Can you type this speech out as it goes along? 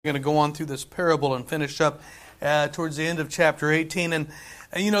We're going to go on through this parable and finish up towards the end of chapter 18. And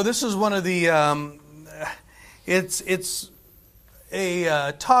you know, this is one of the, it's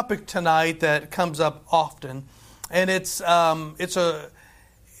a topic tonight that comes up often. And it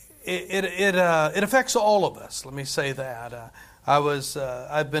affects all of us. Let me say that.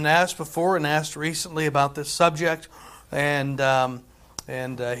 I've been asked before and asked recently about this subject. And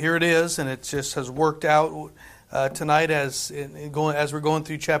here it is, and it just has worked out tonight as we're going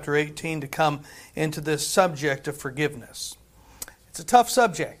through chapter 18 to come into this subject of forgiveness. It's a tough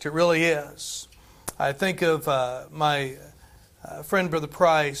subject, it really is. I think of my friend Brother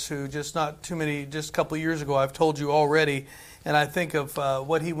Price, who just a couple of years ago, I've told you already, and I think of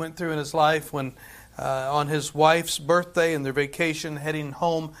what he went through in his life when on his wife's birthday and their vacation, heading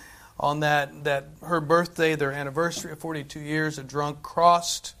home on that her birthday, their anniversary of 42 years, a drunk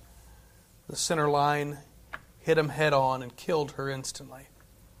crossed the center line, hit him head on, and killed her instantly.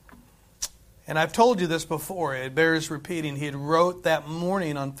 And I've told you this before, it bears repeating. He had wrote that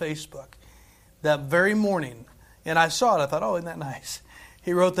morning on Facebook, that very morning, and I saw it, I thought, oh, isn't that nice?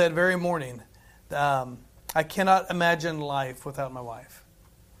 He wrote that very morning, I cannot imagine life without my wife.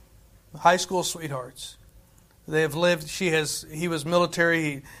 High school sweethearts. They have lived, he was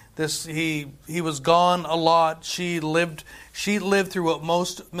military, he was gone a lot. She lived through what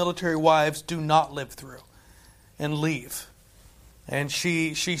most military wives do not live through and leave. And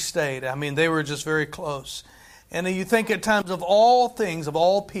she stayed. I mean, they were just very close. And you think at times of all things, of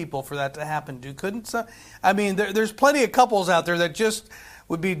all people, for that to happen, there's plenty of couples out there that just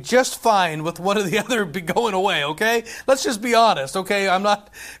would be just fine with one or the other be going away, okay? Let's just be honest, okay? I'm not,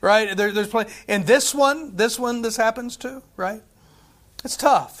 right? There's plenty. And this happens to, right? It's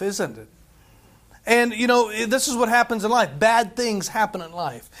tough, isn't it? And, you know, this is what happens in life. Bad things happen in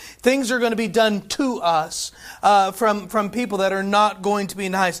life. Things are going to be done to us from people that are not going to be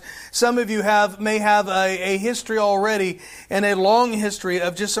nice. Some of you may have a history already, and a long history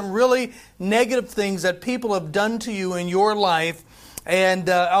of just some really negative things that people have done to you in your life. And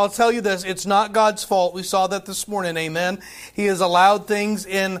I'll tell you this, it's not God's fault. We saw that this morning, amen. He has allowed things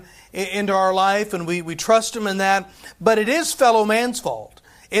into our life, and we trust Him in that. But it is fellow man's fault.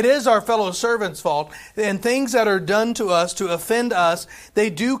 It is our fellow servant's fault. And things that are done to us to offend us, they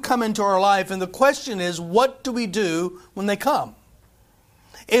do come into our life. And the question is, what do we do when they come?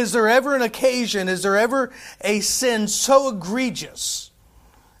 Is there ever an occasion, is there ever a sin so egregious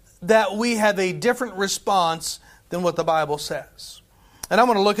that we have a different response than what the Bible says? And I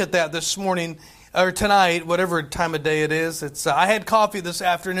want to look at that this morning, or tonight, whatever time of day it is. I had coffee this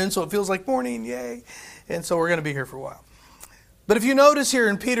afternoon, so it feels like morning, yay. And so we're going to be here for a while. But if you notice here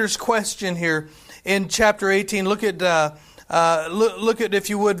in Peter's question here in chapter 18, look at if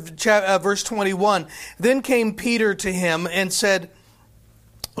you would, verse 21. Then came Peter to him and said,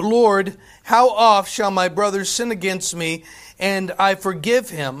 Lord, how oft shall my brother sin against me, and I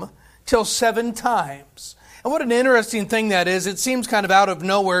forgive him? Till 7 times. And what an interesting thing that is. It seems kind of out of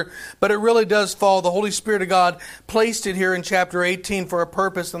nowhere, but it really does fall. The Holy Spirit of God placed it here in chapter 18 for a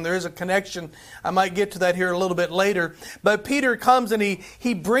purpose, and there is a connection. I might get to that here a little bit later. But Peter comes and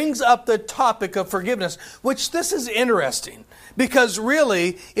he brings up the topic of forgiveness, which this is interesting. Because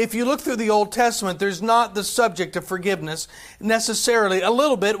really, if you look through the Old Testament, there's not the subject of forgiveness necessarily. A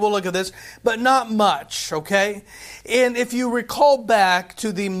little bit, we'll look at this, but not much, okay? And if you recall back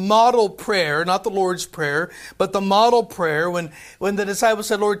to the model prayer, not the Lord's Prayer, but the model prayer, when the disciples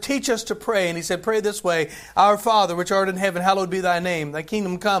said, Lord, teach us to pray. And He said, pray this way, Our Father, which art in heaven, hallowed be Thy name. Thy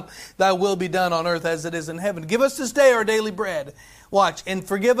kingdom come, Thy will be done on earth as it is in heaven. Give us this day our daily bread. Watch, and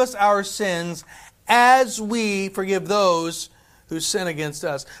forgive us our sins as we forgive those who sin against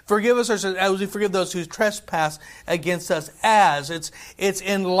us. Forgive us our sins as we forgive those who trespass against us. It's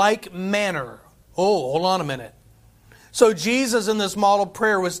in like manner. Oh, hold on a minute. So Jesus in this model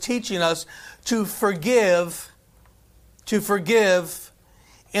prayer was teaching us to forgive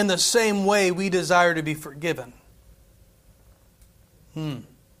in the same way we desire to be forgiven.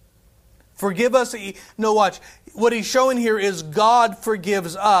 Forgive us. No, watch. What He's showing here is God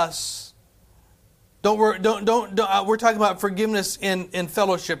forgives us. We're talking about forgiveness in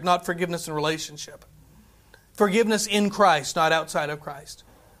fellowship, not forgiveness in relationship. Forgiveness in Christ, not outside of Christ.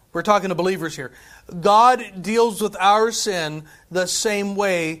 We're talking to believers here. God deals with our sin the same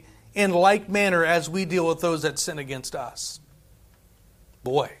way, in like manner as we deal with those that sin against us.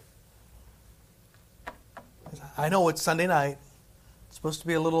 Boy. I know it's Sunday night. It's supposed to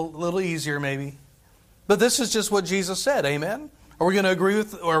be a little easier maybe. But this is just what Jesus said, amen? Are we going to agree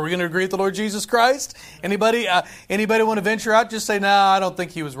with the Lord Jesus Christ? Anybody want to venture out? Just say, no, I don't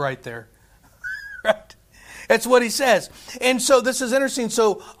think He was right there. Right? That's what he says. And so this is interesting.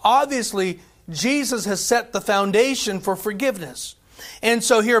 So obviously, Jesus has set the foundation for forgiveness. And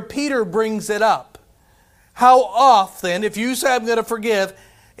so here Peter brings it up. How often, if you say I'm going to forgive,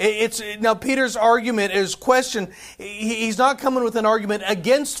 now Peter's argument is question. He's not coming with an argument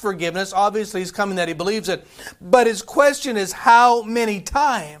against forgiveness. Obviously, he's coming that he believes it. But his question is how many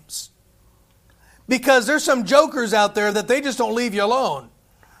times? Because there's some jokers out there that they just don't leave you alone.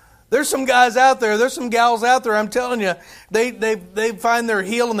 There's some guys out there, there's some gals out there, I'm telling you, they find their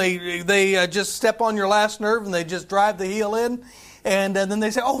heel and they just step on your last nerve and they just drive the heel in. And then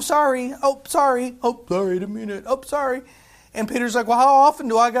they say, oh, sorry, didn't mean it, oh, sorry. And Peter's like, well, how often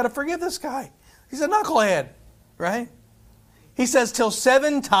do I got to forgive this guy? He's a knucklehead, right? He says, till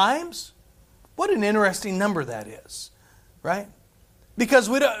 7 times? What an interesting number that is, right? Because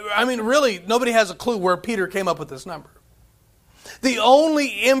really, nobody has a clue where Peter came up with this number. The only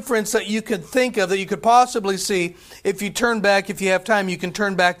inference that you could think of, that you could possibly see, if you turn back, if you have time, you can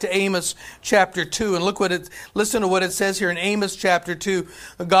turn back to Amos chapter 2 and listen to what it says here in Amos chapter 2.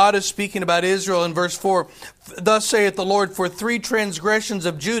 God is speaking about Israel in verse 4. Thus saith the Lord, for 3 transgressions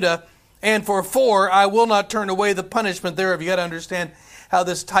of Judah, and for 4 I will not turn away the punishment thereof. You got to understand how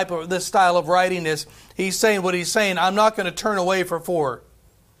this style of writing is. He's saying what he's saying. I'm not going to turn away for 4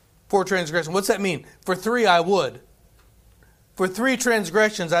 transgressions. What's that mean? For 3 I would. For 3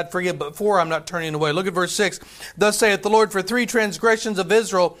 transgressions I'd forgive, but 4 I'm not turning away. Look at verse 6. Thus saith the Lord, for 3 transgressions of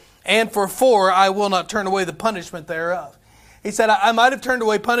Israel, and for 4 I will not turn away the punishment thereof. He said, I might have turned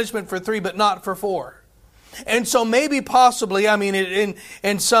away punishment for 3, but not for 4. And so maybe possibly,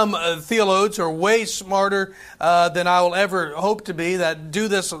 in some theologians who are way smarter than I will ever hope to be, that do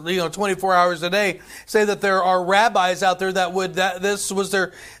this 24 hours a day, say that there are rabbis out there that this was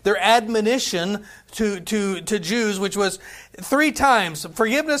their admonition to Jews, which was 3 times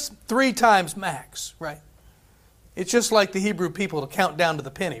forgiveness, 3 times max, right? It's just like the Hebrew people to count down to the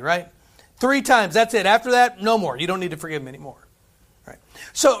penny, right? 3 times, that's it. After that, no more. You don't need to forgive them anymore. Right.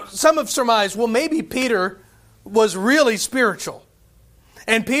 So some have surmised, well, maybe Peter was really spiritual.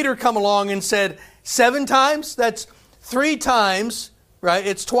 And Peter come along and said, 7 times? That's 3 times, right?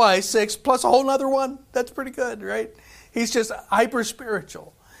 It's twice, 6, plus a whole other one. That's pretty good, right? He's just hyper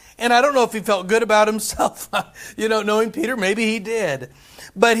spiritual. And I don't know if he felt good about himself, knowing Peter. Maybe he did.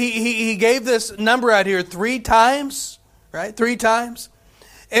 But he gave this number out here 3 times, right? 3 times.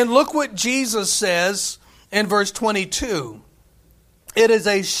 And look what Jesus says in verse 22. It is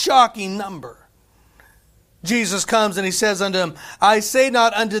a shocking number. Jesus comes and he says unto him, I say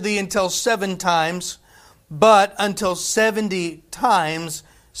not unto thee until 7 times, but until 70 times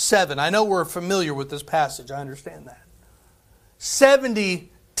 7. I know we're familiar with this passage. I understand that. 70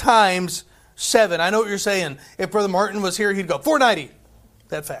 times 7. I know what you're saying. If Brother Martin was here, he'd go 490.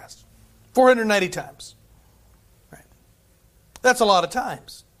 That fast. 490 times. Right. That's a lot of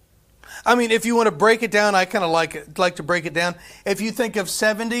times. If you want to break it down, I kind of like to break it down. If you think of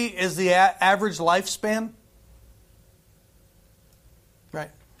 70 as the average lifespan,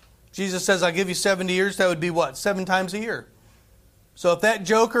 right? Jesus says, I'll give you 70 years. That would be what? 7 times a year. So if that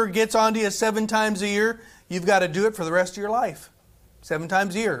joker gets onto you 7 times a year, you've got to do it for the rest of your life. 7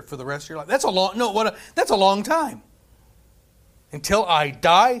 times a year for the rest of your life. That's that's a long time. Until I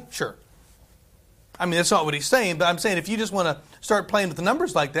die? Sure. That's not what he's saying, but I'm saying if you just want to start playing with the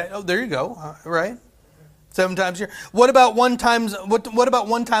numbers like that, oh, there you go, right? 7 times a year. What about one time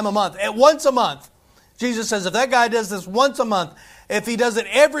a month? At once a month. Jesus says, if that guy does this once a month, if he does it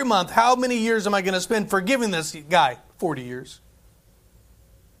every month, how many years am I going to spend forgiving this guy? 40 years.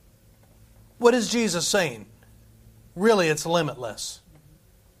 What is Jesus saying? Really, it's limitless.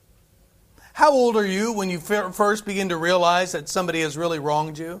 How old are you when you first begin to realize that somebody has really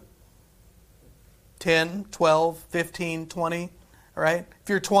wronged you? 10, 12, 15, 20, all right? If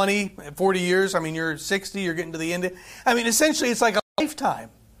you're 20, 40 years, you're 60, you're getting to the end. Essentially, it's like a lifetime.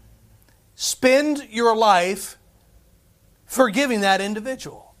 Spend your life forgiving that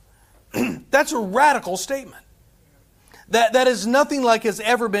individual. That's a radical statement. That is nothing like has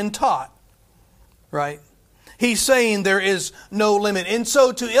ever been taught, right? He's saying there is no limit. And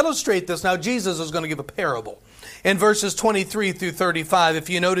so to illustrate this, now Jesus is going to give a parable. In verses 23 through 35, if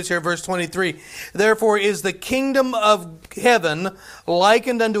you notice here, verse 23, therefore is the kingdom of heaven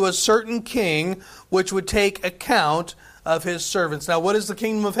likened unto a certain king, which would take account of his servants. Now, what is the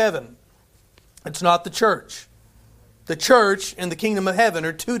kingdom of heaven? It's not the church. The church and the kingdom of heaven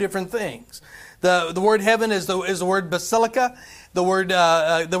are 2 different things. The word heaven is the word basilica. The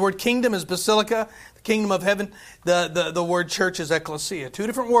word kingdom is basilica. The kingdom of heaven. The word church is ecclesia. 2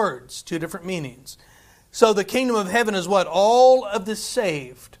 different words, 2 different meanings. So the kingdom of heaven is what? All of the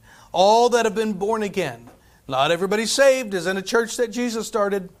saved, all that have been born again, Not everybody saved is in a church that Jesus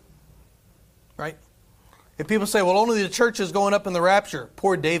started. Right? If people say, well, only the church is going up in the rapture.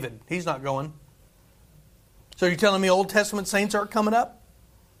 Poor David. He's not going. So you're telling me Old Testament saints aren't coming up?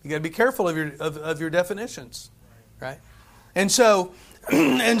 You got to be careful of your definitions. Right? And so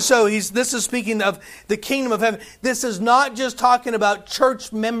this is speaking of the kingdom of heaven. This is not just talking about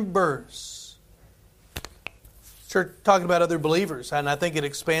church members. It's talking about other believers. And I think it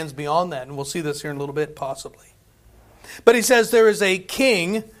expands beyond that. And we'll see this here in a little bit, possibly. But he says there is a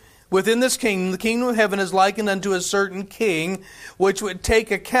king. Within this kingdom, the kingdom of heaven is likened unto a certain king, which would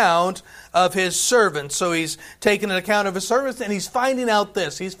take account of his servants. So he's taking an account of his servants, and he's finding out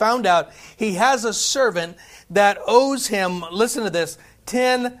this. He's found out he has a servant that owes him, listen to this,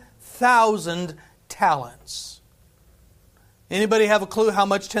 10,000 talents. Anybody have a clue how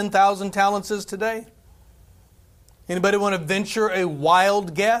much 10,000 talents is today? Anybody want to venture a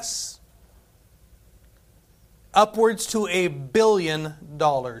wild guess? Upwards to $1 billion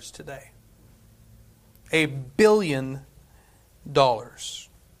today. $1 billion.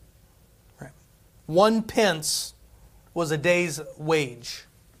 Right. 1 pence was a day's wage.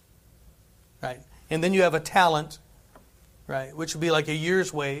 Right. And then you have a talent, right, which would be like a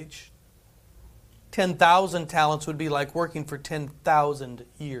year's wage. 10,000 talents would be like working for 10,000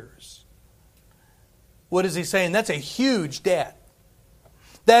 years. What is he saying? That's a huge debt.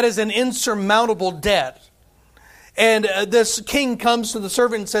 That is an insurmountable debt. And this king comes to the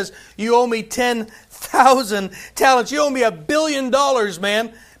servant and says, you owe me 10,000 talents. You owe me $1 billion,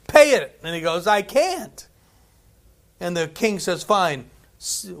 man. Pay it. And he goes, I can't. And the king says, fine.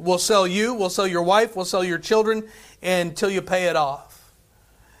 We'll sell you. We'll sell your wife. We'll sell your children until you pay it off.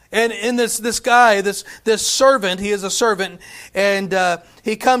 And in this guy, this servant, he is a servant, and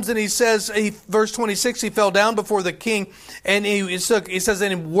he comes and he says, verse 26, he fell down before the king, and he says,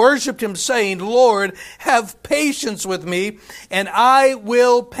 and he worshipped him, saying, Lord, have patience with me, and I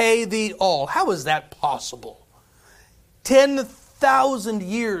will pay thee all. How is that possible? 10,000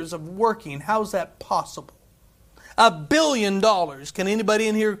 years of working, how is that possible? $1 billion. Can anybody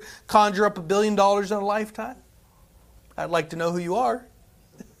in here conjure up $1 billion in a lifetime? I'd like to know who you are.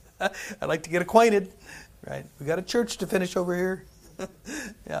 I'd like to get acquainted. Right? We got a church to finish over here.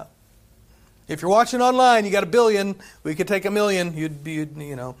 Yeah. If you're watching online, you got $1 billion. We could take $1 million. You'd be,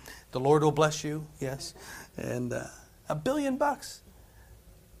 the Lord will bless you. Yes. And $1 billion.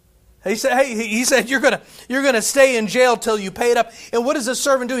 He said, you're gonna stay in jail till you pay it up. And what does the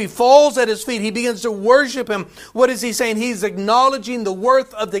servant do? He falls at his feet. He begins to worship him. What is he saying? He's acknowledging the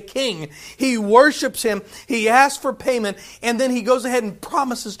worth of the king. He worships him. He asks for payment, and then he goes ahead and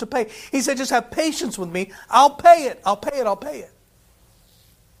promises to pay. He said, just have patience with me. I'll pay it. I'll pay it. I'll pay it.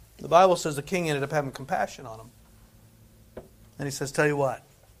 The Bible says the king ended up having compassion on him. And he says, tell you what,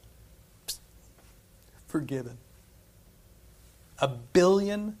 forgiven. $1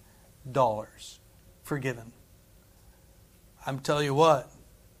 billion forgiven. I'm telling you what,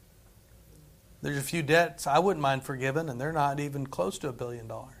 there's a few debts I wouldn't mind forgiven, and they're not even close to $1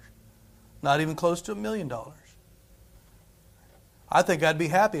 billion. Not even close to $1 million. I think I'd be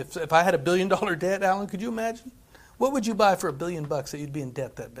happy if I had $1 billion debt. Alan, could you imagine? What would you buy for $1 billion that you'd be in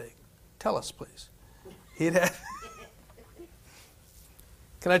debt that big? Tell us, please. He'd have.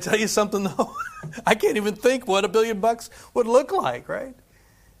 Can I tell you something though? I can't even think what $1 billion would look like, right?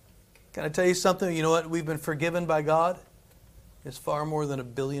 Can I tell you something? You know what? We've been forgiven by God. It's far more than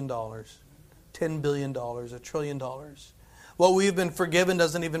 $1 billion. $10 billion, $1 trillion. What we've been forgiven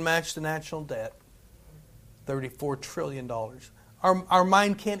doesn't even match the national debt. $34 trillion. Our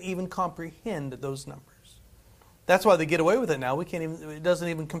mind can't even comprehend those numbers. That's why they get away with it now. It doesn't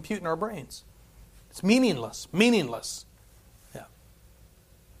even compute in our brains. It's meaningless. Meaningless. Yeah.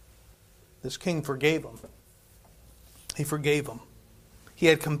 This king forgave him. He forgave him. He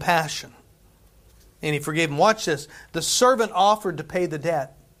had compassion. And he forgave him. Watch this. The servant offered to pay the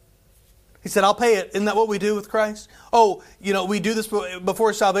debt. He said, I'll pay it. Isn't that what we do with Christ? Oh, we do this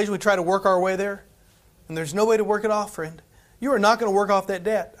before salvation. We try to work our way there. And there's no way to work it off, friend. You are not going to work off that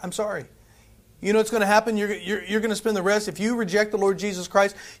debt. I'm sorry. You know what's going to happen? You're going to spend the rest, if you reject the Lord Jesus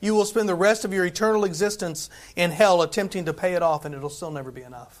Christ, you will spend the rest of your eternal existence in hell attempting to pay it off, and it'll still never be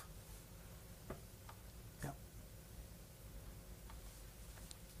enough.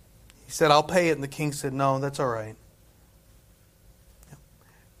 He said, I'll pay it. And the king said, no, that's all right.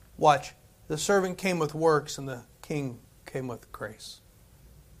 Watch. The servant came with works and the king came with grace.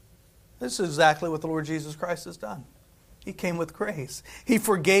 This is exactly what the Lord Jesus Christ has done. He came with grace. He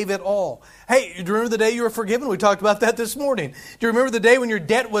forgave it all. Hey, do you remember the day you were forgiven? We talked about that this morning. Do you remember the day when your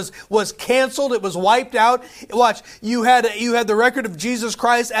debt was canceled? It was wiped out? Watch, you had the record of Jesus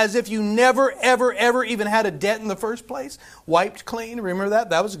Christ as if you never, ever, ever even had a debt in the first place. Wiped clean. Remember that?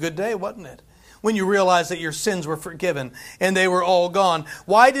 That was a good day, wasn't it? When you realized that your sins were forgiven and they were all gone.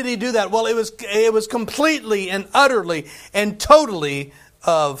 Why did He do that? Well, it was completely and utterly and totally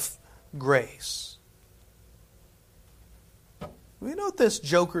of grace. You know what this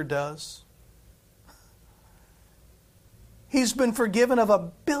joker does? He's been forgiven of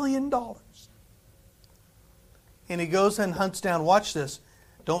 $1 billion. And he goes and hunts down, watch this.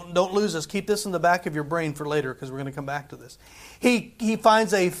 Don't lose this. Keep this in the back of your brain for later because we're going to come back to this. He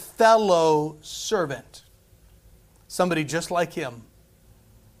finds a fellow servant. Somebody just like him.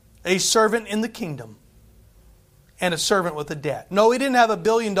 A servant in the kingdom. And a servant with a debt. No, he didn't have $1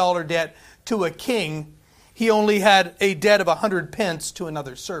 billion debt to a king. He only had a debt of 100 pence to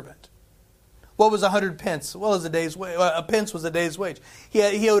another servant. What was 100 pence? Well, it was a day's wage. A pence was a day's wage.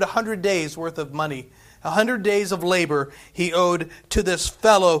 He owed 100 days worth of money. 100 days of labor he owed to this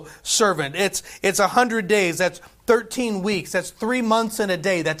fellow servant. It's 100 days. That's 13 weeks. That's 3 months and a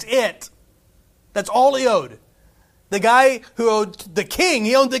day. That's it. That's all he owed. The guy who owed the king,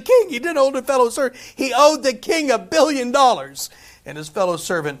 he owed the king. He didn't owe the fellow servant. He owed the king $1 billion. And his fellow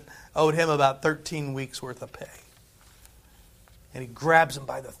servant owed him about 13 weeks worth of pay. And he grabs him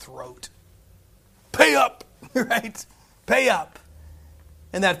by the throat. Pay up, right? Pay up.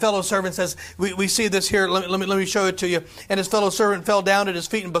 And that fellow servant says, we see this here, let me show it to you. And his fellow servant fell down at his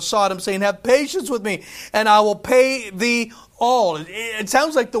feet and besought him, saying, have patience with me, and I will pay thee all. It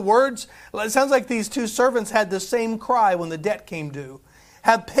sounds like it sounds like these two servants had the same cry when the debt came due.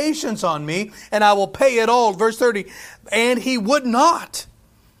 Have patience on me, and I will pay it all. Verse 30, and he would not.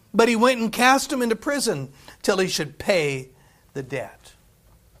 But he went and cast him into prison till he should pay the debt.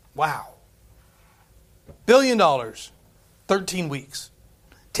 Wow. $1 billion, 13 weeks.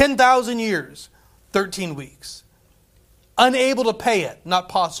 10,000 years, 13 weeks. Unable to pay it, not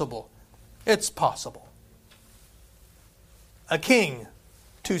possible. It's possible. A king,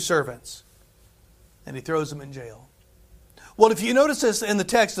 2 servants, and he throws them in jail. Well, if you notice this in the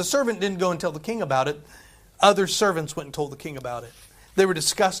text, the servant didn't go and tell the king about it. Other servants went and told the king about it. They were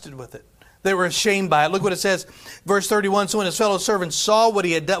disgusted with it. They were ashamed by it. Look what it says, verse 31. So when his fellow servants saw what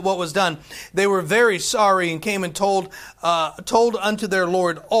was done, they were very sorry and came and told unto their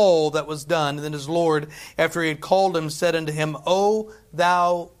Lord all that was done. And then his Lord, after he had called him, said unto him, O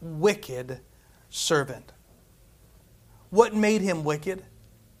thou wicked servant. What made him wicked?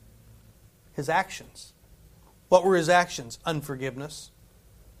 His actions. What were his actions? Unforgiveness.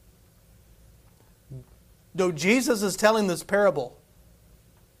 Though Jesus is telling this parable,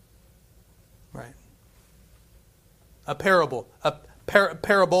 right? A parable.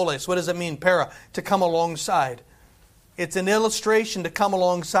 Paraboles. What does it mean? Para. To come alongside. It's an illustration to come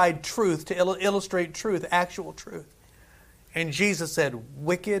alongside truth. To illustrate truth. Actual truth. And Jesus said,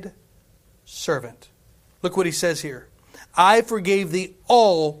 wicked servant. Look what he says here. I forgave thee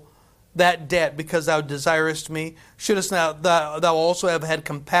all that debt because thou desirest me. Shouldest thou also have had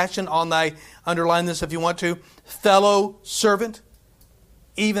compassion on thy, underline this if you want to, fellow servant,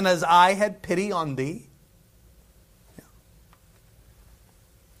 even as I had pity on thee? Yeah.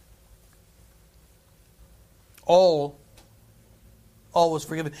 All was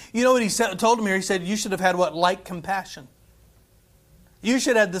forgiven. You know what he told him here? He said, you should have had what? Like compassion. You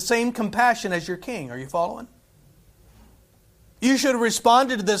should have the same compassion as your king. Are you following? You should have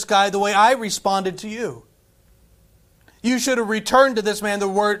responded to this guy the way I responded to you. You should have returned to this man the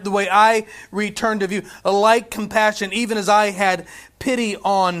way I returned to you. A like compassion, even as I had pity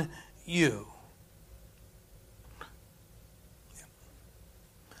on you.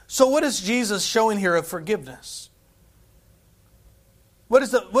 So what is Jesus showing here of forgiveness? What is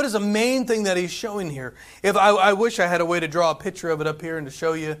the main thing that he's showing here? If I wish I had a way to draw a picture of it up here and to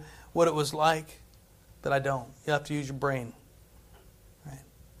show you what it was like, but I don't. You have to use your brain.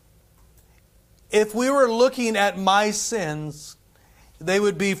 If we were looking at my sins, they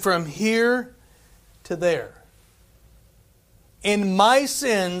would be from here to there. In my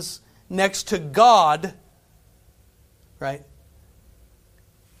sins, next to God, right,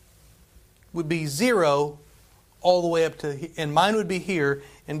 would be 0 all the way up to, and mine would be here,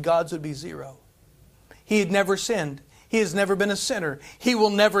 and God's would be 0. He had never sinned. He has never been a sinner. He will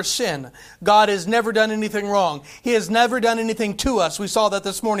never sin. God has never done anything wrong. He has never done anything to us. We saw that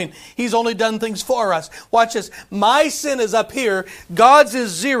this morning. He's only done things for us. Watch this. My sin is up here. God's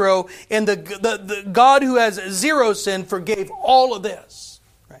is 0. And the God who has 0 sin forgave all of this.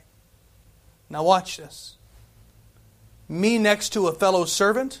 Right. Now watch this. me next to a fellow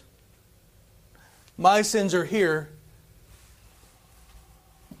servant, my sins are here,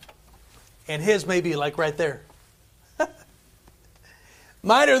 and his may be like right there.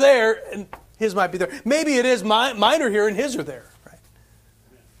 Mine are there, and his might be there. Maybe it is mine are here, and his are there.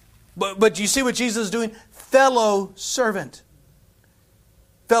 Right? But you see what Jesus is doing? Fellow servant.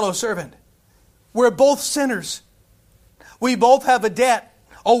 Fellow servant. We're both sinners. We both have a debt.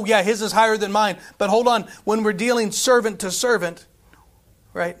 Oh yeah, his is higher than mine. But hold on, when we're dealing servant to servant,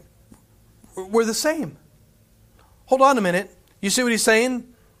 right, we're the same. Hold on a minute. You see what he's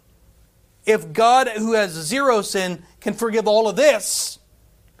saying? If God, who has zero sin, can forgive all of this,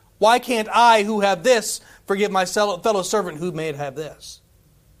 why can't I, who have this, forgive my fellow servant who may have this?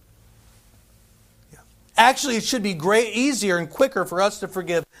 Yeah. Actually, it should be easier and quicker for us to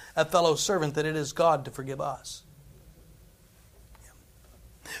forgive a fellow servant than it is God to forgive us.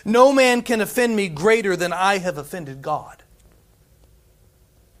 No man can offend me greater than I have offended God.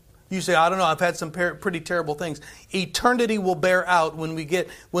 You say, I don't know, I've had some pretty terrible things. Eternity will bear out when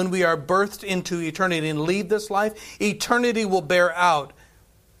we are birthed into eternity and leave this life. Eternity will bear out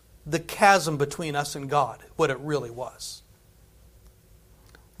the chasm between us and God, what it really was.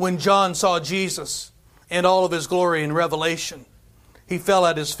 When John saw Jesus and all of His glory in Revelation, he fell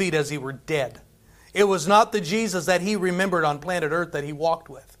at His feet as he were dead. It was not the Jesus that he remembered on planet Earth that he walked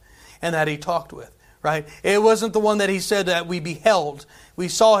with and that he talked with, right? It wasn't the one that he said that we beheld. We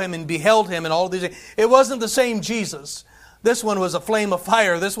saw him and beheld him and all of these things. It wasn't the same Jesus. This one was a flame of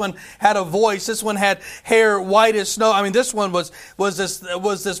fire. This one had a voice. This one had hair white as snow. I mean, this one was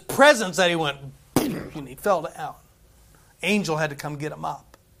this presence that he went, and he fell down. Angel had to come get him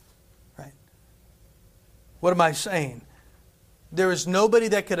up, right? What am I saying? There is nobody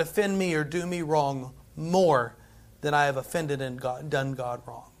that could offend me or do me wrong more than I have offended and done God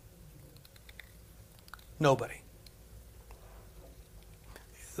wrong. Nobody.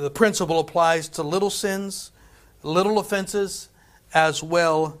 The principle applies to little sins, little offenses, as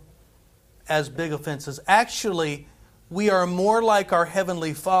well as big offenses. Actually, we are more like our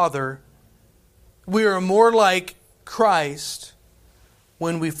Heavenly Father. We are more like Christ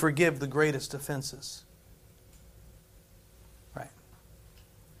when we forgive the greatest offenses.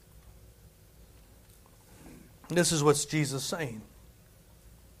 This is what Jesus is saying.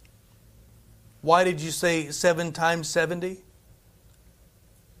 Why did you say 7 times 70?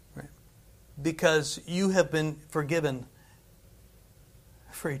 Right. Because you have been forgiven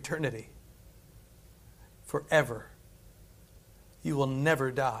for eternity. Forever. You will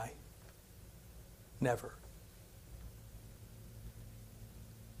never die. Never.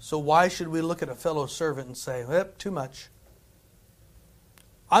 So why should we look at a fellow servant and say, too much?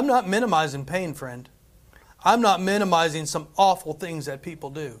 I'm not minimizing pain, friend. I'm not minimizing some awful things that people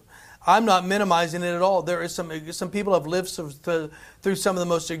do. I'm not minimizing it at all. There is some people have lived through some of the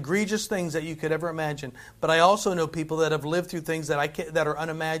most egregious things that you could ever imagine. But I also know people that have lived through things that are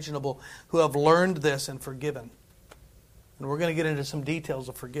unimaginable, who have learned this and forgiven. And we're going to get into some details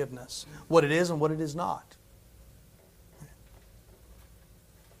of forgiveness, what it is and what it is not.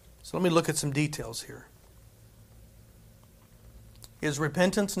 So let me look at some details here. Is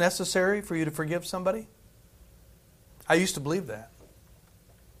repentance necessary for you to forgive somebody? I used to believe that.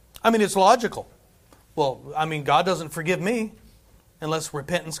 I mean, it's logical. Well, I mean, God doesn't forgive me unless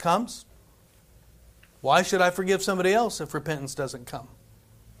repentance comes. Why should I forgive somebody else if repentance doesn't come?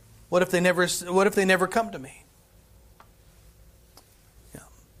 What if they never come to me? Yeah.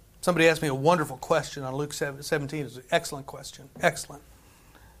 Somebody asked me a wonderful question on Luke 17. It's an excellent question. Excellent.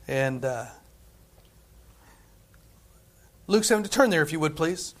 And Luke 17, turn there if you would,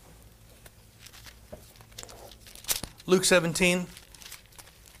 please. Luke 17.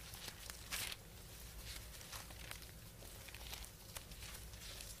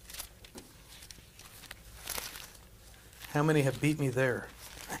 How many have beat me there?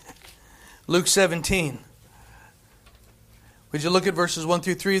 Luke 17. Would you look at verses 1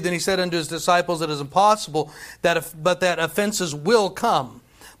 through 3? Then he said unto his disciples, it is impossible, that offenses will come.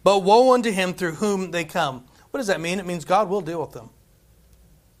 But woe unto him through whom they come. What does that mean? It means God will deal with them.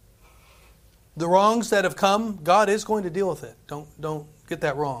 The wrongs that have come, God is going to deal with it. Don't get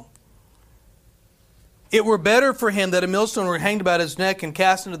that wrong. It were better for him that a millstone were hanged about his neck and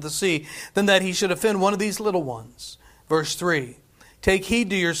cast into the sea, than that he should offend one of these little ones. Verse 3. Take heed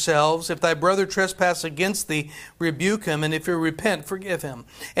to yourselves. If thy brother trespass against thee, rebuke him. And if he repent, forgive him.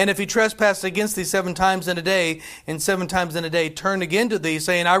 And if he trespass against thee 7 times in a day, and 7 times in a day turn again to thee,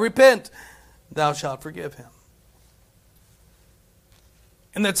 saying, I repent, thou shalt forgive him.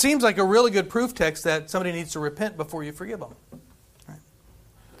 And that seems like a really good proof text that somebody needs to repent before you forgive them. Right?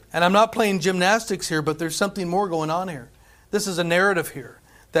 And I'm not playing gymnastics here, but there's something more going on here. This is a narrative here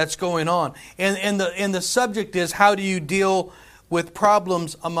that's going on. And the subject is, how do you deal with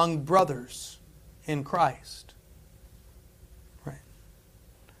problems among brothers in Christ? Right.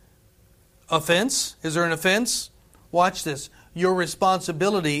 Offense? Is there an offense? Watch this. Your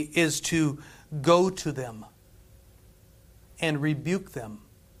responsibility is to go to them and rebuke them.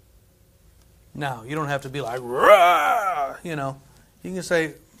 Now, you don't have to be like, rah! You know. You can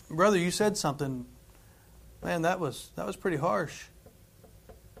say, brother, you said something. Man, that was pretty harsh.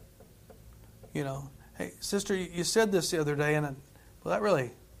 You know, hey, sister, you said this the other day, and that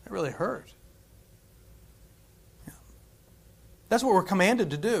really hurt. Yeah. That's what we're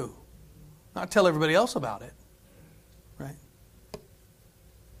commanded to do, not tell everybody else about it, right?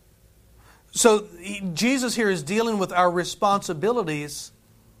 So Jesus here is dealing with our responsibilities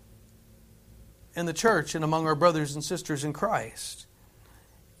in the church and among our brothers and sisters in Christ.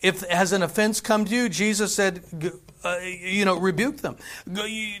 If has an offense come to you, Jesus said, rebuke them.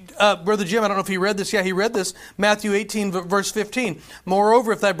 Brother Jim, I don't know if he read this. Yeah, he read this. Matthew 18, verse 15.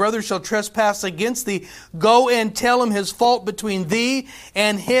 Moreover, if thy brother shall trespass against thee, go and tell him his fault between thee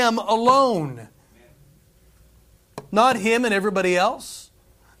and him alone. Not him and everybody else.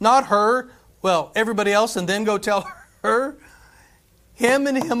 Not her. Well, everybody else and then go tell her. Him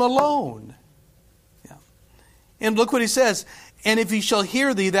and him alone. Yeah. And look what he says. And if he shall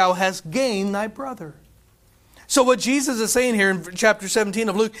hear thee, thou hast gained thy brother. So what Jesus is saying here in chapter 17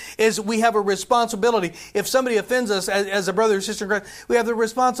 of Luke is we have a responsibility. If somebody offends us as a brother or sister in Christ, we have the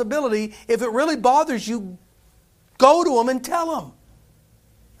responsibility. If it really bothers you, go to them and tell them.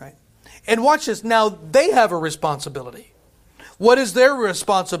 Right? And watch this. Now, they have a responsibility. What is their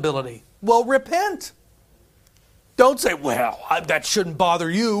responsibility? Well, repent. Don't say, well, that shouldn't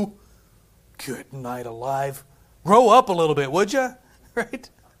bother you. Good night alive. Grow up a little bit, would you? Right?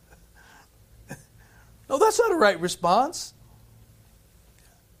 No, that's not a right response.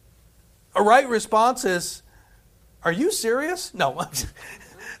 A right response is, are you serious? No.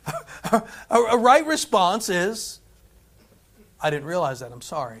 A right response is, I didn't realize that. I'm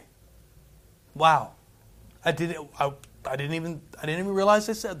sorry. Wow. I didn't even realize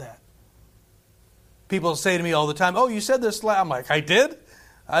they said that. People say to me all the time, oh, you said this. I'm like, I did?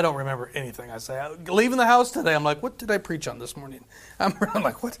 I don't remember anything I say. Leaving the house today, I'm like, what did I preach on this morning? I'm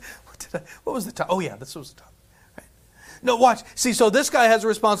like, what was the topic? Oh yeah, this was the topic. Right. No, watch. See, so this guy has a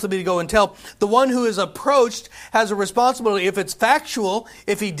responsibility to go and tell. The one who is approached has a responsibility. If it's factual,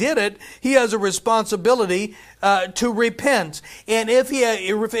 if he did it, he has a responsibility to repent. And if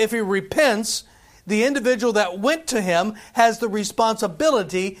he repents, the individual that went to him has the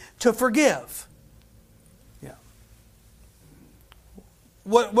responsibility to forgive.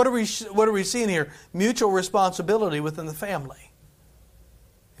 What are we seeing here? Mutual responsibility within the family.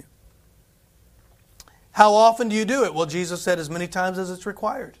 How often do you do it? Well, Jesus said as many times as it's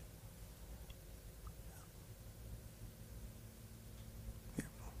required.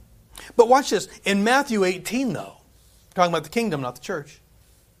 But watch this. In Matthew 18, though, talking about the kingdom, not the church.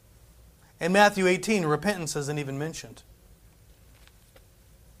 In Matthew 18, repentance isn't even mentioned.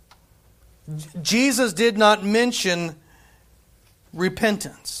 Jesus did not mention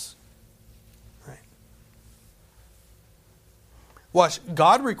repentance. Right. Watch,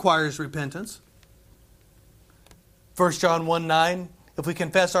 God requires repentance. 1 John 1:9, if we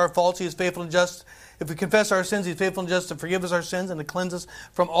confess our faults, He is faithful and just. If we confess our sins, He is faithful and just to forgive us our sins and to cleanse us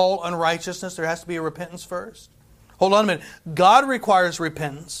from all unrighteousness. There has to be a repentance first. Hold on a minute. God requires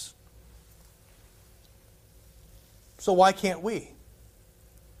repentance. So why can't we?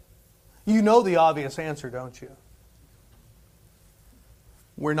 You know the obvious answer, don't you?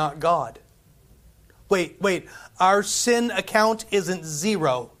 We're not God. Wait. Our sin account isn't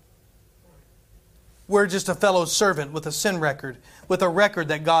zero. We're just a fellow servant with a sin record, with a record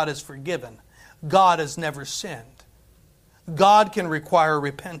that God has forgiven. God has never sinned. God can require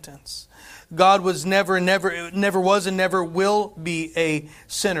repentance. God was never was and never will be a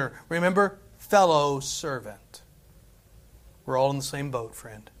sinner. Remember, fellow servant. We're all in the same boat,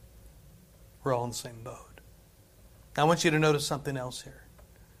 friend. We're all in the same boat. Now I want you to notice something else here.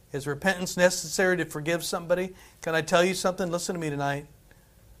 Is repentance necessary to forgive somebody? Can I tell you something? Listen to me tonight.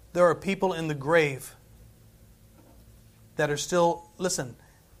 There are people in the grave that are still,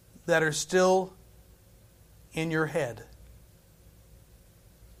 that are still in your head.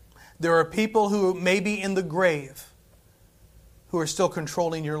 There are people who may be in the grave who are still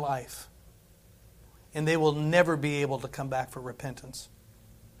controlling your life. And they will never be able to come back for repentance.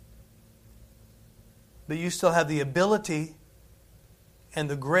 But you still have the ability and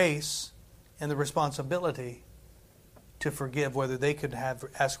the grace and the responsibility to forgive, whether they could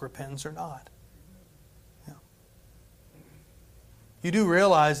ask repentance or not. Yeah. You do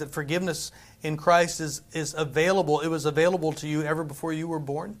realize that forgiveness in Christ is available. It was available to you ever before you were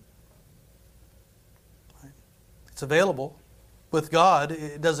born. It's available. With God,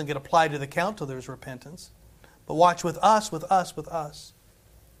 it doesn't get applied to the account till there's repentance. But watch, with us,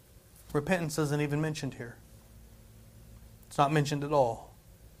 repentance isn't even mentioned here. It's not mentioned at all.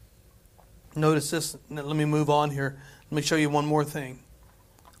 Notice this. Let me move on here. Let me show you one more thing.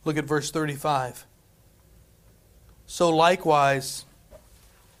 Look at verse 35. So likewise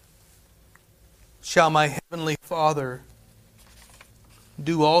shall my heavenly Father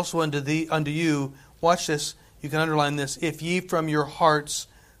do also unto you. Watch this. You can underline this. If ye from your hearts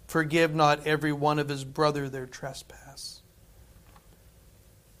forgive not every one of his brother their trespass.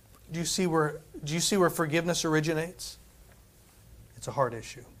 Do you see where forgiveness originates? It's a heart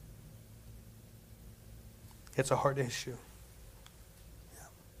issue. It's a heart issue.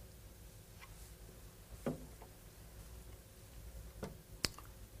 Yeah.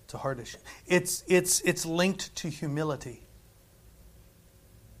 It's a heart issue. It's linked to humility.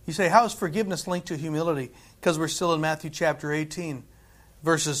 You say, how is forgiveness linked to humility? Because we're still in Matthew chapter 18,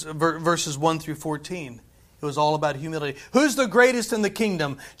 verses 1 through 14. It was all about humility. Who's the greatest in the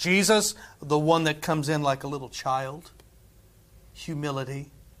kingdom? Jesus, the one that comes in like a little child.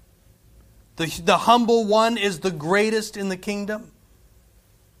 Humility. The humble one is the greatest in the kingdom.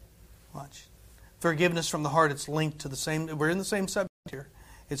 Watch. Forgiveness from the heart, it's linked to the same, we're in the same subject here.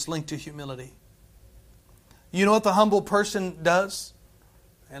 It's linked to humility. You know what the humble person does?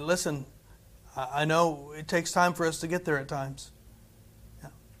 And listen, I know it takes time for us to get there at times. Yeah.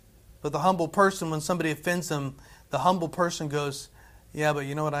 But the humble person, when somebody offends them, the humble person goes, yeah, but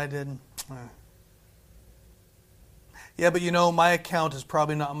you know what I did? Yeah, but you know, my account is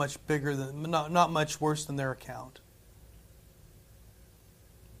probably not much bigger than, not much worse than their account.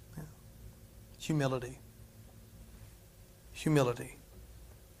 Yeah. Humility. Humility.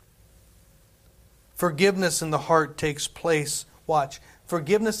 Forgiveness in the heart takes place. Watch.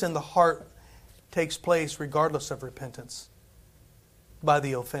 Forgiveness in the heart takes place regardless of repentance by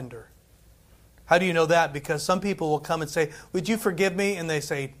the offender. How do you know that? Because some people will come and say, would you forgive me? And they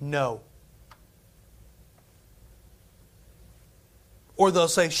say, no. Or they'll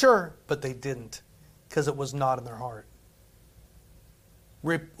say, sure, but they didn't because it was not in their heart.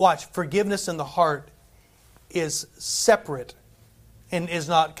 Watch, forgiveness in the heart is separate and is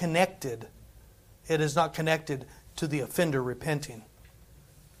not connected. It is not connected to the offender repenting.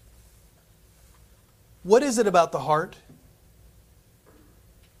 What is it about the heart?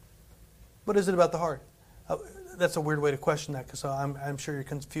 What is it about the heart? That's a weird way to question that because I'm sure you're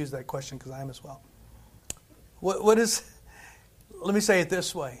confused that question because I am as well. What is... Let me say it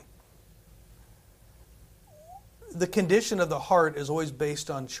this way. The condition of the heart is always based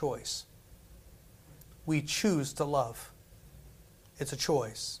on choice. We choose to love. It's a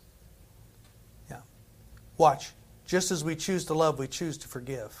choice. Yeah. Watch. Just as we choose to love, we choose to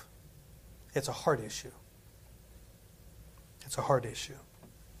forgive. It's a heart issue. It's a heart issue.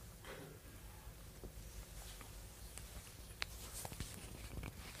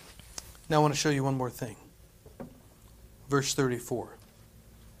 Now I want to show you one more thing. Verse 34.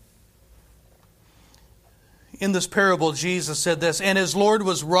 In this parable, Jesus said this, and his Lord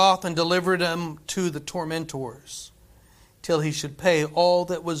was wroth and delivered him to the tormentors, till he should pay all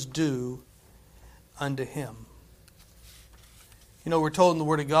that was due unto him. You know, we're told in the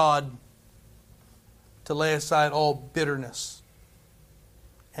Word of God to lay aside all bitterness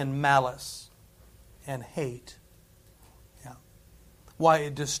and malice and hate. Yeah. Why?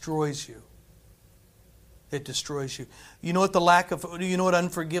 It destroys you. It destroys you. You know what you know what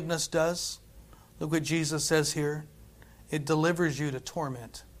unforgiveness does? Look what Jesus says here. It delivers you to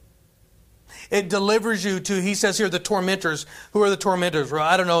torment. It delivers you to, he says here, the tormentors. Who are the tormentors? Well,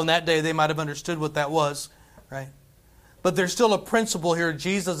 I don't know, in that day they might have understood what that was, right? But there's still a principle here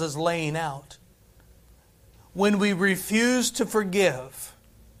Jesus is laying out. When we refuse to forgive,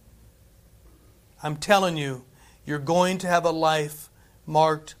 I'm telling you, you're going to have a life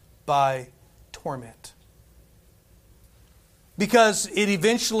marked by torment. Because it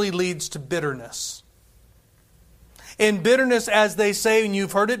eventually leads to bitterness. And bitterness, as they say, and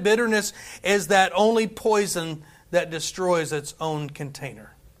you've heard it, bitterness is that only poison that destroys its own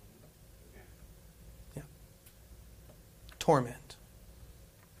container. Yeah. Torment.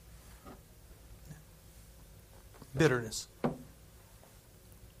 Bitterness.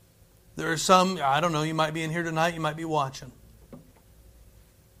 There are some, I don't know, you might be in here tonight, you might be watching,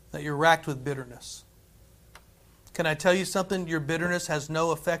 that you're racked with bitterness. Can I tell you something? Your bitterness has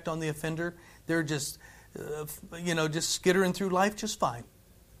no effect on the offender. They're just, just skittering through life just fine.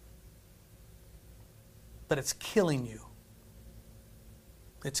 But it's killing you.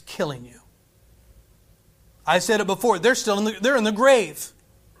 It's killing you. I said it before. They're in the grave.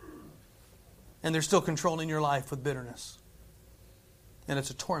 And they're still controlling your life with bitterness. And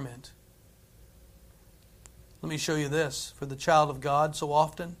it's a torment. Let me show you this. For the child of God, so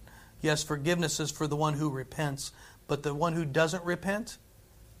often, yes, forgiveness is for the one who repents. But the one who doesn't repent,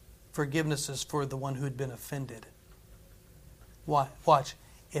 forgiveness is for the one who'd been offended. Why? Watch.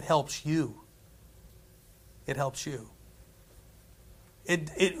 It helps you. It helps you.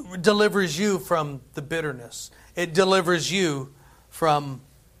 It delivers you from the bitterness. It delivers you from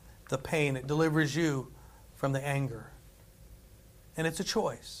the pain. It delivers you from the anger. And it's a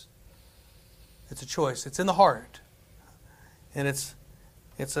choice. It's a choice. It's in the heart. And it's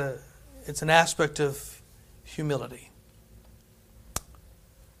an aspect of humility.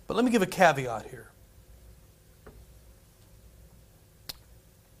 But let me give a caveat here.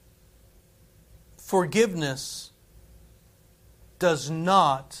 Forgiveness does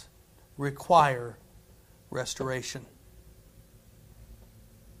not require restoration.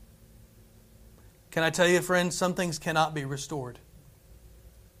 Can I tell you, friends, some things cannot be restored.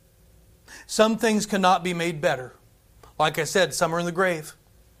 Some things cannot be made better. Like I said, some are in the grave.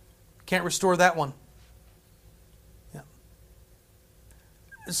 Can't restore that one. Yeah.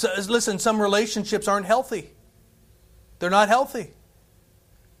 So, listen, some relationships aren't healthy. They're not healthy.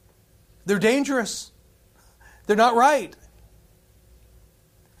 They're dangerous. They're not right.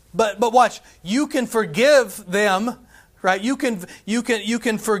 But watch, you can forgive them, right? You can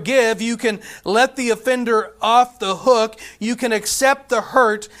forgive, you can let the offender off the hook, you can accept the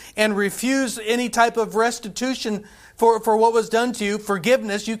hurt and refuse any type of restitution for what was done to you.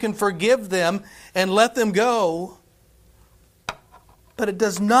 Forgiveness, you can forgive them and let them go. But it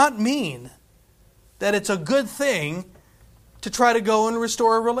does not mean that it's a good thing to try to go and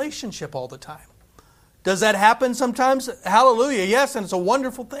restore a relationship all the time. Does that happen sometimes? Hallelujah, yes, and it's a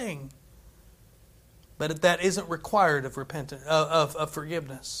wonderful thing. But that isn't required of repentance, of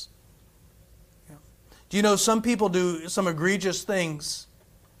forgiveness. Yeah. Do you know some people do some egregious things,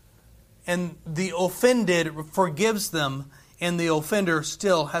 and the offended forgives them, and the offender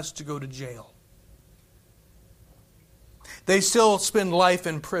still has to go to jail? They still spend life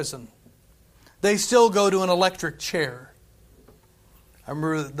in prison. They still go to an electric chair. I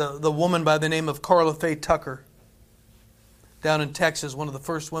remember the woman by the name of Carla Faye Tucker down in Texas, one of the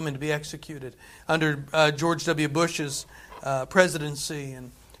first women to be executed under George W. Bush's presidency.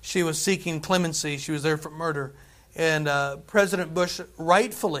 And she was seeking clemency. She was there for murder. And President Bush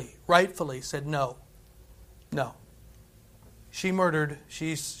rightfully said no. No. She murdered.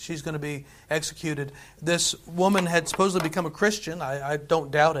 She's going to be executed. This woman had supposedly become a Christian. I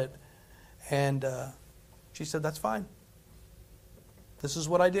don't doubt it. And she said, that's fine. This is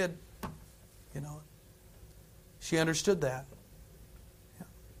what I did. You know, she understood that. Yeah.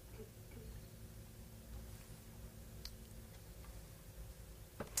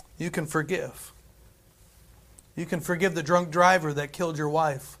 You can forgive. You can forgive the drunk driver that killed your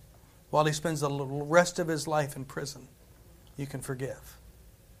wife while he spends the rest of his life in prison. You can forgive.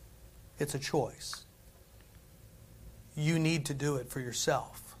 It's a choice. You need to do it for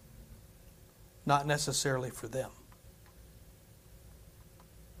yourself, not necessarily for them.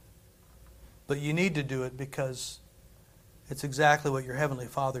 But you need to do it because it's exactly what your Heavenly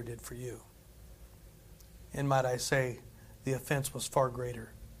Father did for you. And might I say, the offense was far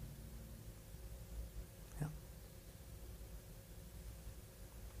greater. Yeah.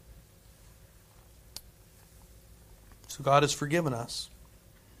 So God has forgiven us.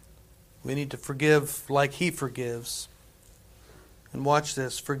 We need to forgive like He forgives. And watch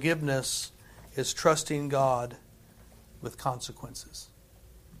this. Forgiveness is trusting God with consequences.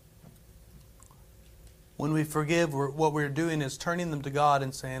 When we forgive, what we're doing is turning them to God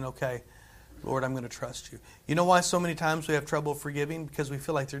and saying, okay, Lord, I'm going to trust you. You know why so many times we have trouble forgiving? Because we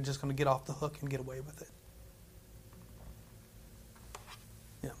feel like they're just going to get off the hook and get away with it.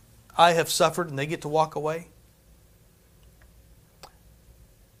 Yeah. I have suffered and they get to walk away.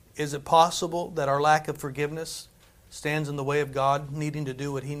 Is it possible that our lack of forgiveness stands in the way of God needing to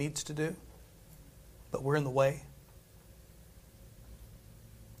do what He needs to do? But we're in the way.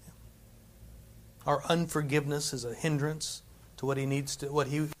 Our unforgiveness is a hindrance to what He needs to what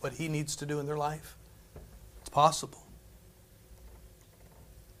he needs to do in their life. It's possible.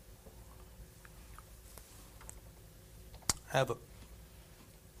 I have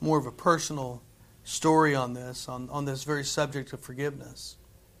more of a personal story on this very subject of forgiveness.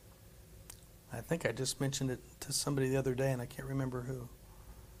 I think I just mentioned it to somebody the other day, and I can't remember who.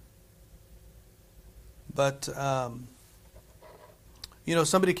 But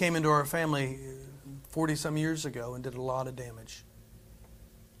somebody came into our family 40-some years ago and did a lot of damage.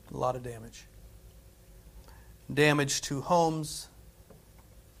 A lot of damage. Damage to homes,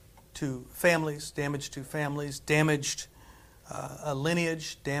 to families, damaged a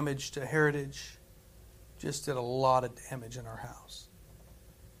lineage, damaged a heritage. Just did a lot of damage in our house.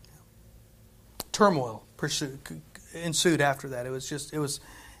 Turmoil ensued after that. It was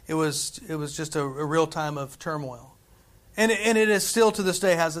just a real time of turmoil, and it is still to this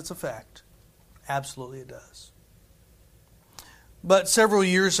day has its effect. Absolutely, it does. But several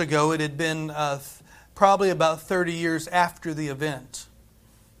years ago, it had been probably about 30 years after the event.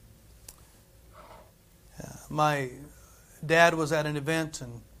 My dad was at an event,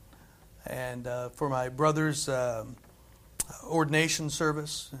 and for my brother's ordination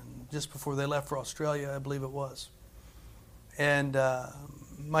service, and just before they left for Australia, I believe it was. And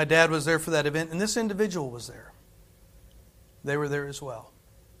my dad was there for that event, and this individual was there. They were there as well.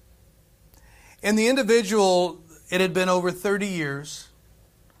 And the individual, it had been over 30 years,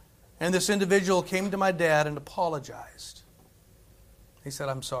 and this individual came to my dad and apologized. He said,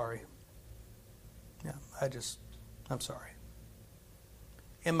 "I'm sorry. Yeah, I'm sorry."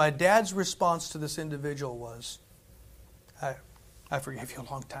 And my dad's response to this individual was, I forgave you a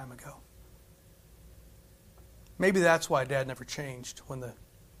long time ago. Maybe that's why Dad never changed when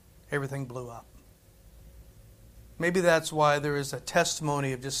everything blew up. Maybe that's why there is a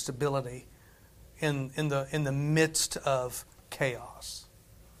testimony of just stability in the midst of chaos.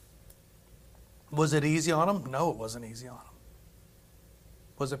 Was it easy on him? No, it wasn't easy on him.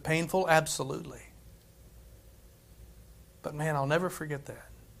 Was it painful? Absolutely. But man, I'll never forget that.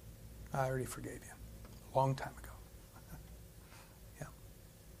 I already forgave you a long time ago. Yeah.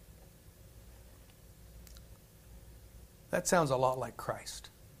 That sounds a lot like Christ.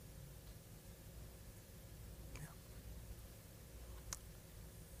 Yeah.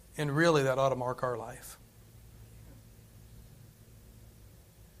 And really, that ought to mark our life.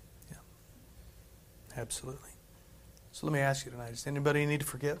 Yeah. Absolutely. So let me ask you tonight, does anybody need to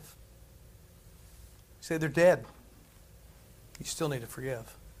forgive? You say they're dead. You still need to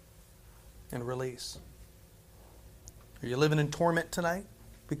forgive and release. Are you living in torment tonight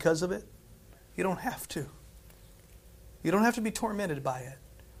because of it? You don't have to. You don't have to be tormented by it.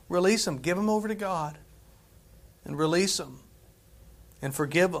 Release them. Give them over to God. And release them. And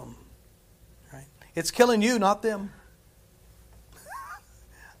forgive them. Right? It's killing you, not them.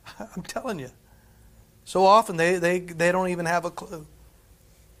 I'm telling you. So often they don't even have a clue.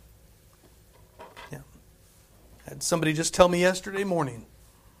 Yeah. Had somebody just tell me yesterday morning.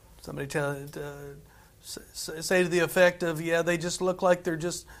 Somebody say to the effect of, yeah, they just look like they're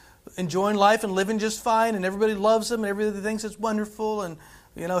just enjoying life and living just fine, and everybody loves them, and everybody thinks it's wonderful, and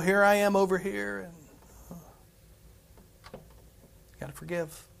here I am over here, and you got to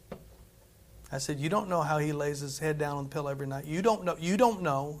forgive. I said, you don't know how he lays his head down on the pillow every night. You don't know. You don't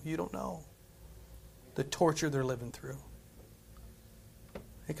know the torture they're living through.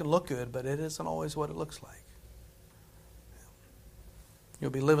 It can look good, but it isn't always what it looks like.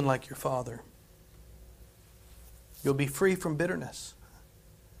 You'll be living like your father. You'll be free from bitterness.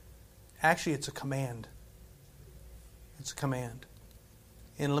 Actually, it's a command. It's a command.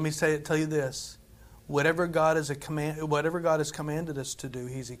 And let me tell you this. Whatever God has commanded us to do,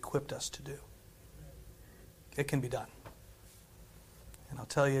 He's equipped us to do. It can be done. And I'll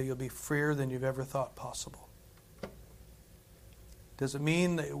tell you, you'll be freer than you've ever thought possible. Does it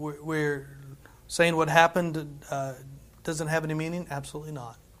mean that we're saying what happened doesn't have any meaning? Absolutely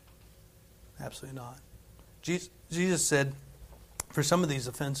not. Absolutely not. Jesus said, for some of these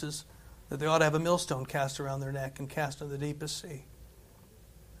offenses, that they ought to have a millstone cast around their neck and cast into the deepest sea.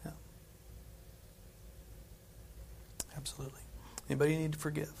 Yeah. Absolutely. Anybody need to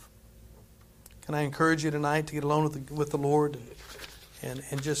forgive? Can I encourage you tonight to get alone with the Lord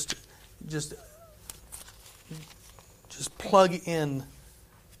and just plug in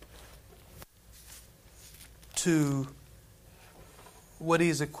to what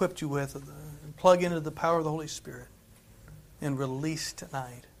He's equipped you with, and plug into the power of the Holy Spirit and release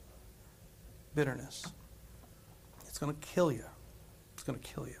tonight bitterness. It's going to kill you. It's going to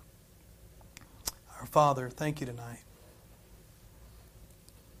kill you. Our Father, thank you tonight.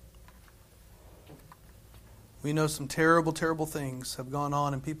 We know some terrible, terrible things have gone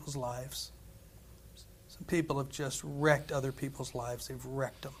on in people's lives. Some people have just wrecked other people's lives. They've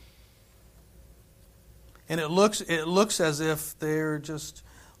wrecked them. And it looks as if they're just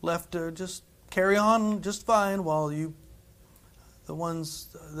left to just carry on just fine while the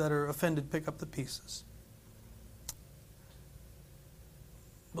ones that are offended pick up the pieces.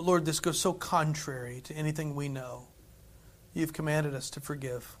 But Lord, this goes so contrary to anything we know. You've commanded us to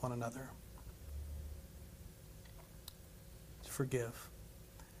forgive one another. To forgive.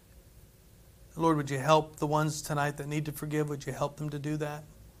 Lord, would you help the ones tonight that need to forgive? Would you help them to do that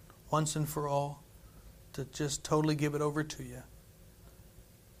once and for all? To just totally give it over to you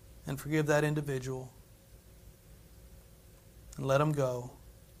and forgive that individual and let them go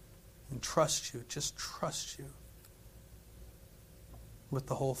and trust you. Just trust you with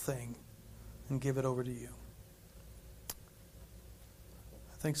the whole thing and give it over to you.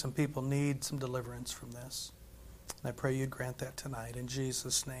 I think some people need some deliverance from this. And I pray you'd grant that tonight in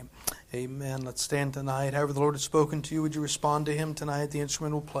Jesus' name. Amen. Let's stand tonight. However the Lord has spoken to you, would you respond to Him tonight? The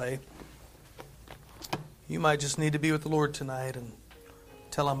instrument will play. You might just need to be with the Lord tonight and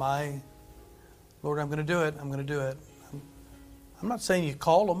tell Him, Lord, I'm going to do it. I'm going to do it. I'm not saying you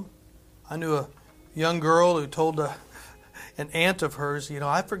call Him. I knew a young girl who told an aunt of hers,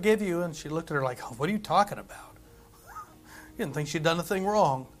 I forgive you. And she looked at her like, oh, what are you talking about? You didn't think she'd done a thing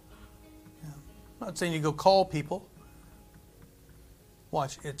wrong. I'm not saying you go call people.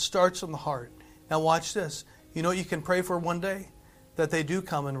 Watch, it starts from the heart. Now watch this. You know what you can pray for one day? That they do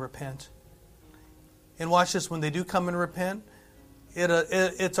come and repent. And watch this, when they do come and repent,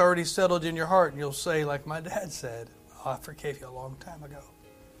 it's already settled in your heart. And you'll say, like my dad said, I forgave you a long time ago.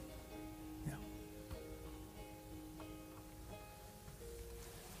 Yeah.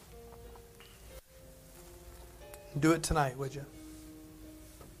 Do it tonight, would you?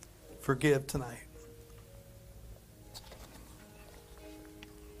 Forgive tonight.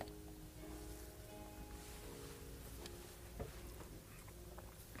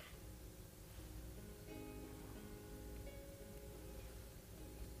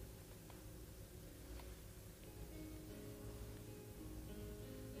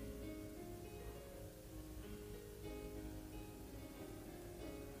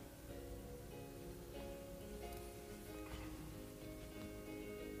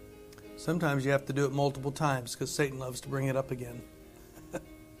 Sometimes you have to do it multiple times because Satan loves to bring it up again.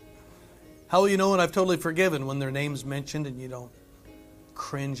 How will you know when I've totally forgiven? When their name's mentioned and you don't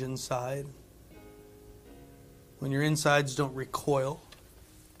cringe inside? When your insides don't recoil?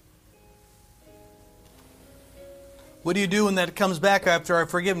 What do you do when that comes back after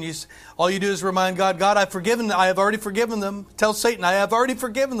I've forgiven you? All you do is remind God, I've forgiven them. I have already forgiven them. Tell Satan, I have already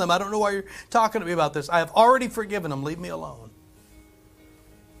forgiven them. I don't know why you're talking to me about this. I have already forgiven them. Leave me alone.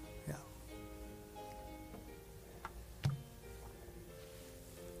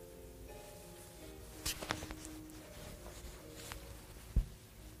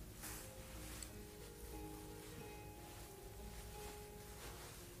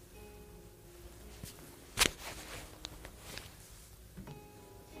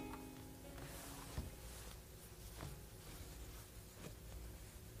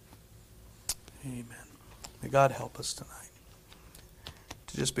 Amen. May God help us tonight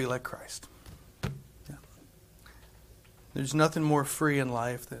to just be like Christ. Yeah. There's nothing more free in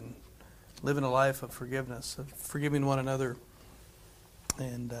life than living a life of forgiveness, of forgiving one another.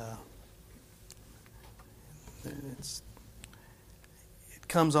 And it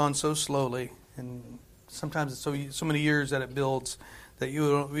comes on so slowly, and sometimes it's so many years that it builds that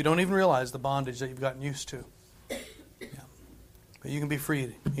you don't even realize the bondage that you've gotten used to. Yeah. But you can be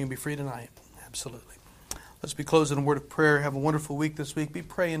free. You can be free tonight. Absolutely. Let's be closed in a word of prayer. Have a wonderful week this week. Be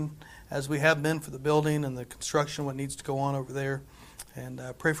praying as we have been for the building and the construction, what needs to go on over there. And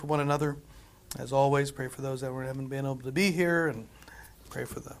pray for one another. As always, pray for those that haven't been able to be here. And pray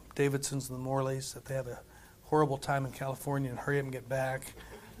for the Davidsons and the Morleys that they have a horrible time in California and hurry up and get back.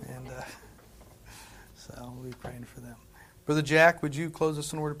 And so we'll be praying for them. Brother Jack, would you close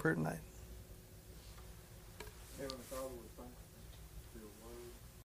us in a word of prayer tonight?